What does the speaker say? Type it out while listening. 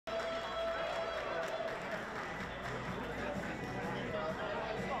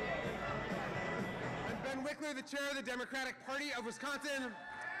Wikler, the chair of the Democratic Party of Wisconsin.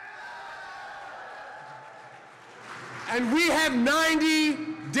 And we have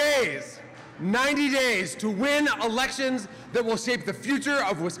 90 days to win elections that will shape the future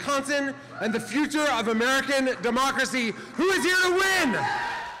of Wisconsin and the future of American democracy. Who is here to win?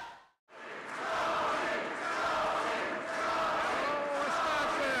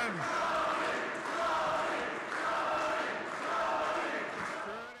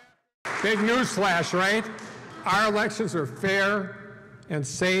 Big news flash, right? Our elections are fair and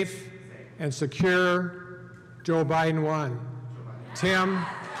safe and secure. Joe Biden won. Tim,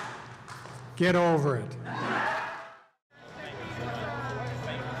 get over it.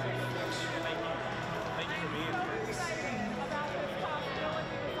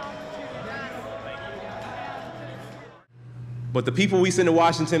 But the people we send to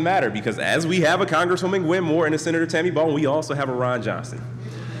Washington matter, because as we have a Congresswoman Gwen Moore and a Senator Tammy Baldwin, we also have a Ron Johnson.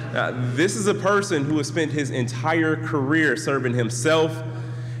 This is a person who has spent his entire career serving himself,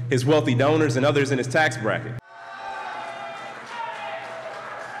 his wealthy donors, and others in his tax bracket.